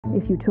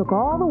If you took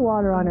all the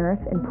water on Earth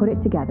and put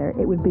it together,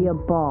 it would be a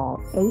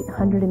ball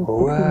 860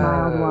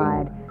 miles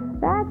wide.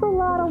 That's a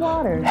lot of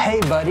water. Hey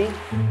buddy,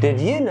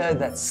 did you know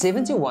that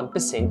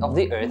 71% of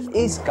the Earth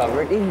is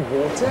covered in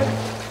water?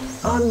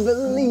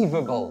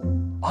 Unbelievable!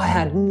 I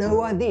had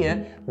no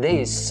idea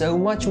there is so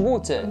much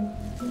water.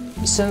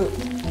 So,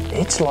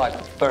 it's like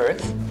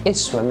Earth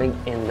is swimming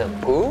in the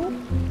pool?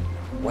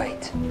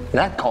 Wait,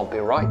 that can't be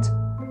right.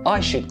 I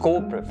should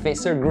call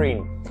Professor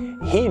Green.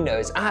 He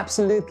knows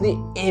absolutely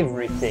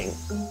everything.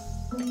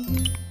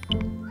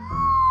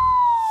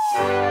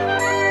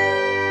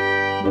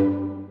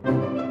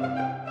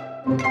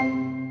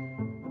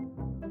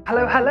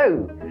 Hello,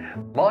 hello!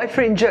 My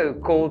friend Joe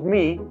called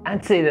me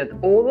and said that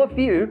all of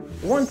you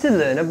want to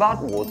learn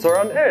about water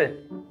on Earth.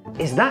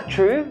 Is that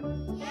true?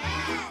 Yes!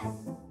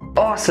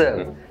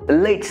 Awesome!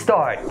 Let's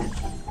start!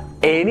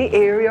 Any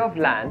area of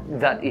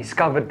land that is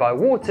covered by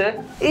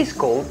water is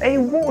called a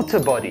water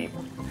body.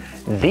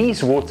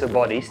 These water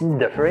bodies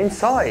differ in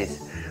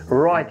size,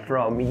 right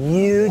from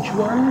huge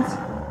ones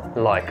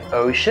like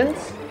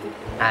oceans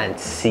and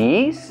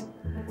seas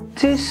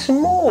to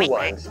small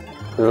ones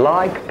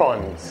like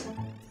ponds.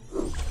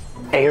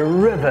 A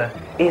river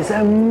is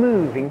a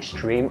moving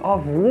stream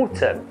of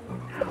water.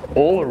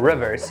 All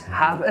rivers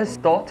have a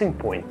starting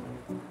point.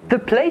 The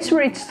place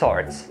where it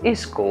starts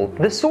is called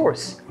the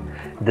source.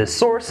 The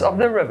source of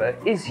the river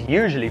is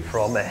usually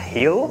from a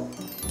hill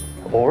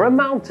or a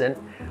mountain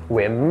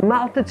where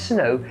melted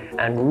snow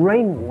and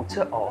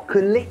rainwater are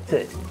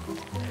collected.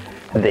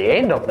 The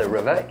end of the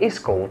river is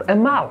called a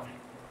mouth.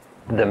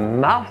 The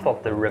mouth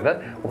of the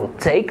river will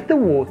take the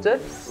water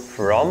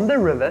from the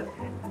river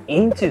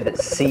into the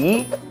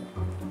sea,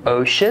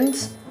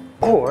 oceans,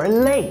 or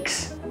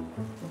lakes.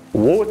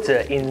 Water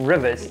in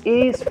rivers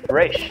is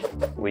fresh,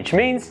 which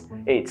means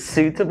it's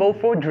suitable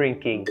for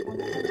drinking.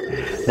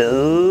 The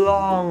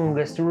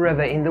longest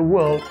river in the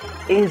world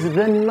is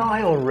the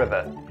Nile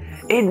River.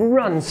 It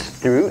runs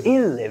through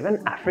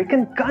 11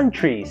 African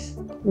countries.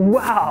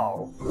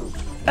 Wow!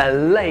 A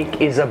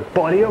lake is a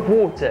body of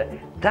water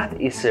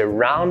that is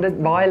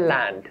surrounded by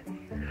land.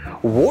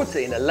 Water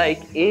in a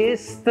lake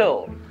is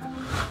still,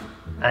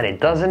 and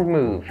it doesn't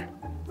move.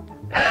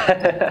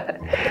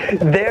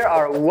 There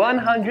are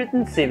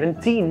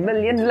 117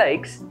 million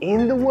lakes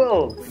in the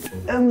world.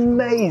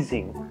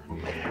 Amazing!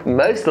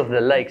 Most of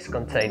the lakes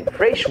contain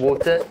fresh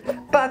water,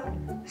 but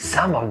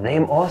some of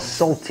them are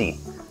salty,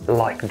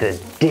 like the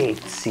Dead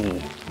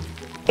Sea.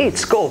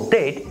 It's called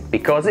dead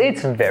because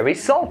it's very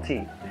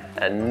salty,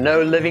 and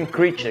no living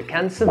creature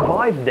can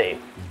survive there.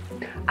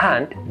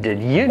 And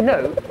did you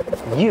know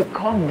you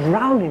can't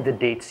drown in the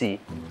Dead Sea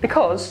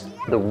because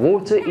the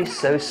water is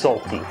so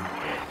salty?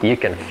 You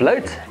can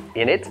float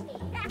in it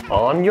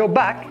on your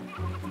back.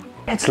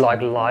 It's like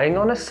lying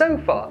on a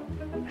sofa.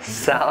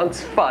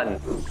 Sounds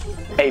fun.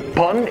 A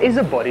pond is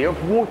a body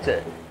of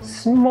water,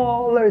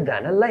 smaller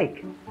than a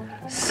lake.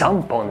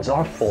 Some ponds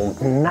are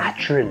formed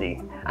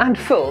naturally and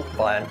filled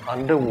by an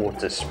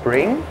underwater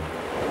spring,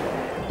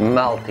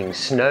 melting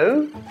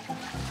snow,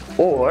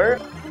 or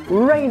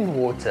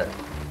rainwater,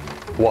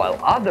 while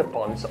other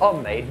ponds are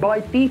made by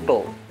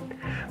people.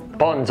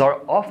 Ponds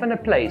are often a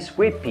place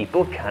where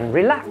people can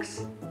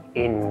relax.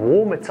 In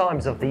warmer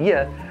times of the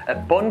year, a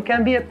pond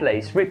can be a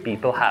place where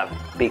people have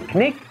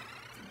picnic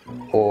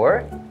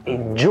or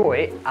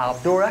enjoy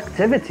outdoor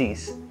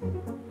activities.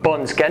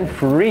 Ponds can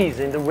freeze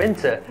in the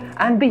winter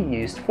and be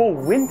used for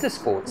winter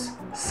sports,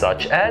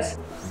 such as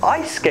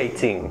ice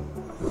skating.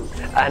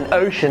 An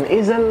ocean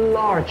is a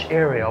large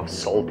area of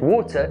salt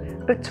water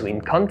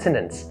between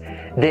continents.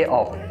 There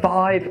are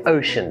 5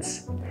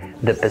 oceans: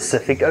 the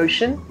Pacific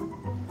Ocean,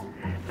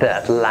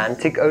 the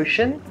Atlantic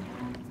Ocean,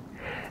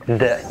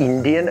 the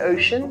Indian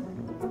Ocean,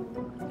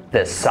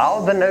 the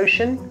Southern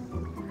Ocean,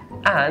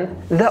 and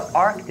the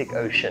Arctic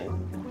Ocean.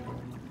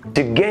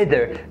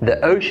 Together,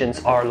 the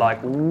oceans are like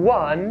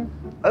one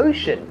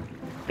ocean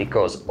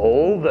because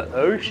all the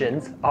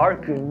oceans are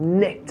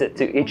connected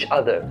to each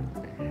other.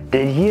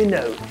 Did you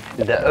know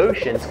the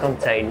oceans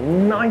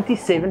contain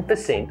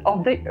 97%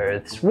 of the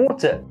Earth's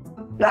water?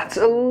 That's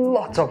a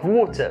lot of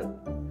water.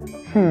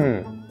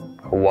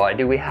 Why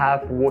do we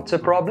have water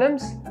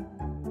problems?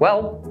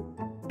 Well,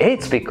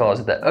 it's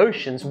because the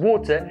ocean's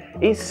water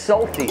is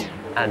salty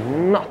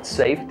and not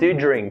safe to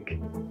drink.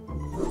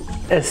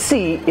 A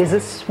sea is a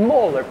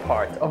smaller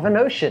part of an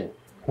ocean,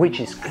 which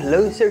is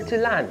closer to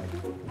land.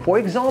 For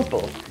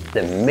example,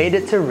 the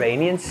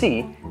Mediterranean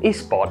Sea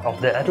is part of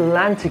the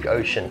Atlantic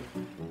Ocean.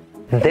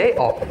 There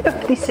are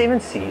 57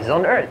 seas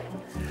on Earth.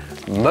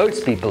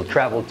 Most people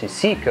travel to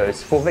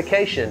seacoasts for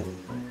vacation.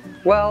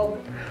 Well,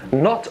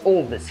 not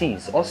all the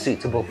seas are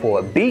suitable for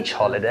a beach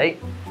holiday.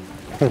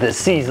 The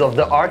seas of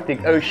the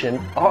Arctic Ocean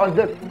are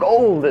the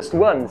coldest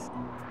ones.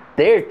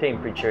 Their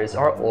temperatures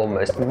are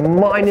almost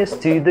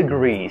 -2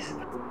 degrees.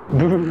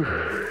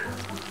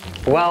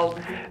 Well,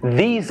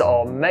 these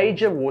are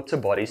major water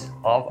bodies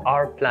of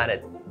our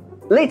planet.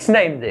 Let's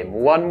name them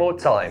one more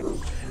time.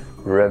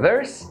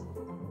 Rivers,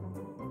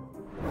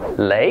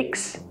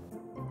 lakes,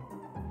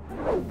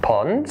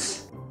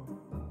 ponds,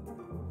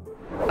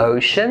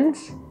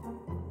 oceans,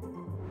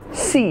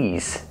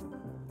 seas.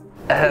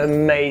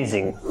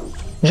 Amazing.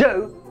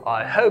 Joe,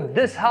 I hope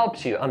this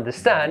helps you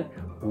understand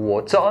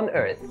water on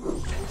Earth.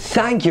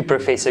 Thank you,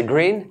 Professor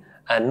Green,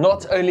 and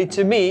not only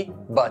to me,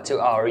 but to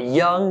our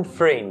young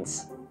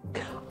friends.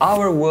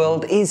 Our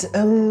world is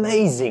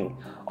amazing.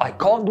 I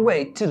can't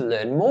wait to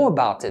learn more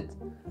about it.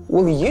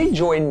 Will you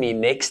join me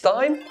next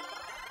time?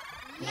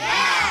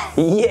 Yes!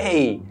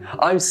 Yay!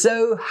 I'm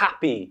so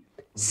happy.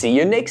 See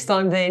you next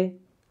time then.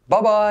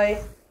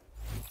 Bye-bye.